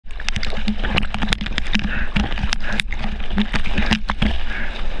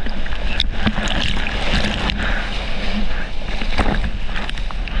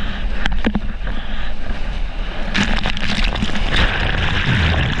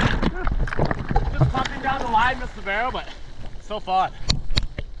I missed the barrel, but so fun.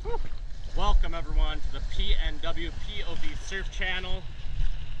 Woo. Welcome everyone to the PNW POV Surf Channel,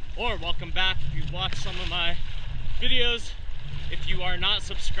 or welcome back if you've watched some of my videos. If you are not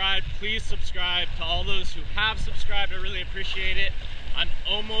subscribed, please subscribe. To all those who have subscribed, I really appreciate it. I'm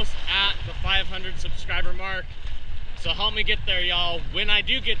almost at the 500 subscriber mark, so help me get there, y'all. When I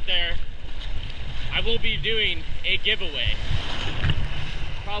do get there, I will be doing a giveaway.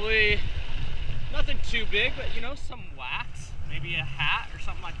 Probably nothing too big, but you know, some wax, maybe a hat or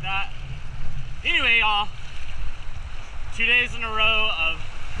something like that. Anyway, y'all, 2 days in a row of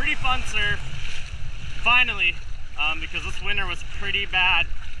pretty fun surf. Finally, because this winter was pretty bad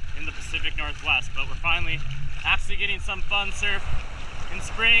in the Pacific Northwest, but we're finally actually getting some fun surf in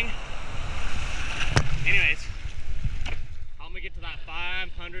spring. Anyways, help me get to that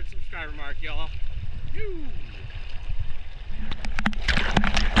 500 subscriber mark, y'all.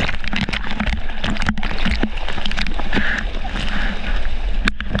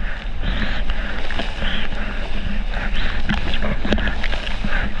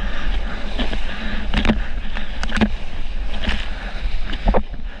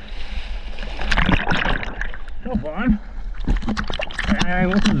 So fun. Hey,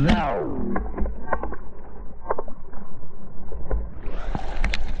 what's that?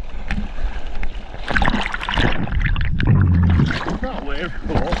 That wave,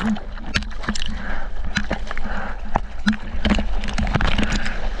 cool.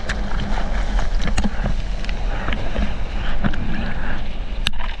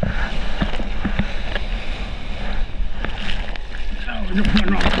 That was a fun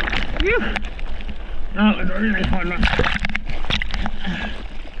run. That was a really fun run.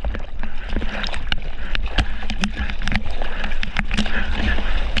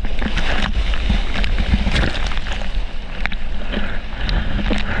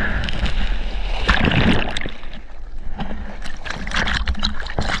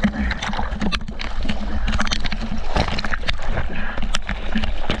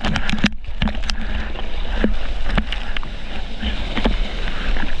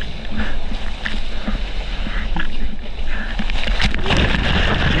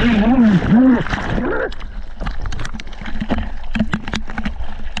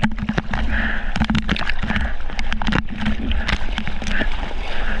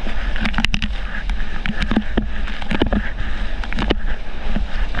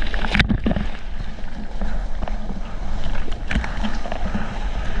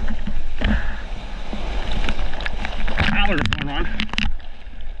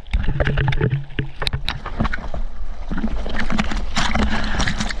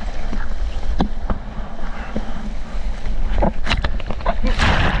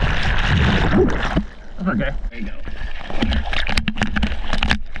 Okay, there you go.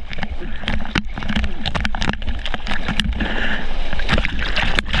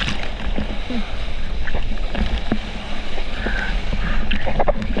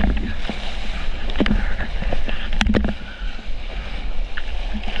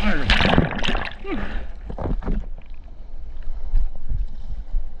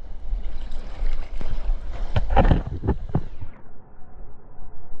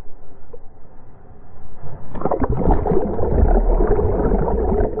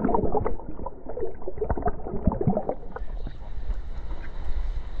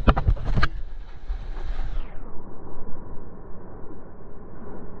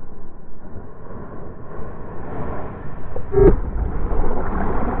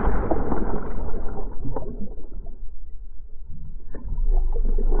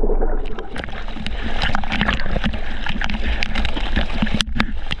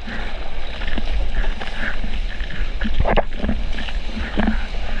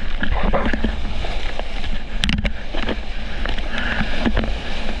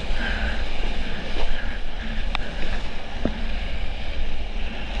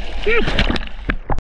 Woo!